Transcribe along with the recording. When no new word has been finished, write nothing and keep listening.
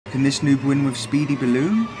Can this noob win with Speedy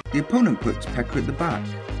Balloon? The opponent puts Pecker at the back.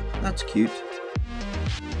 That's cute.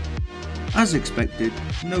 As expected,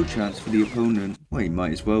 no chance for the opponent. Well, he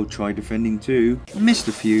might as well try defending too. Missed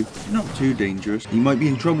a few, not too dangerous. He might be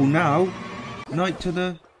in trouble now. Knight to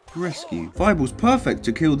the rescue. Fireball's perfect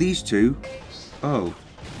to kill these two. Oh.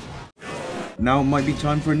 Now it might be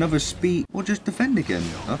time for another speed, or just defend again.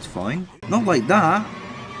 That's fine. Not like that.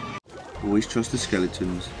 Always trust the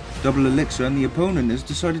skeletons. Double elixir and the opponent has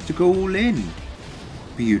decided to go all in.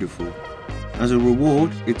 Beautiful. As a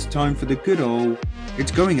reward, it's time for the good old...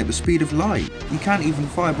 It's going at the speed of light. You can't even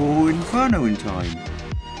fireball or inferno in time.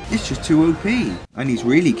 It's just too OP. And he's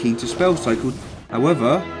really keen to spell cycle.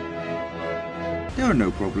 However, there are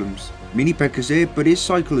no problems. Mini Pekka's here, but his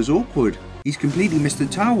cycle is awkward. He's completely missed the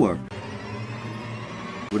tower.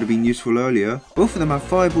 Would have been useful earlier. Both of them have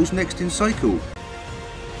fireballs next in cycle.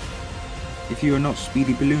 If you are not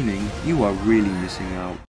speedy ballooning, you are really missing out.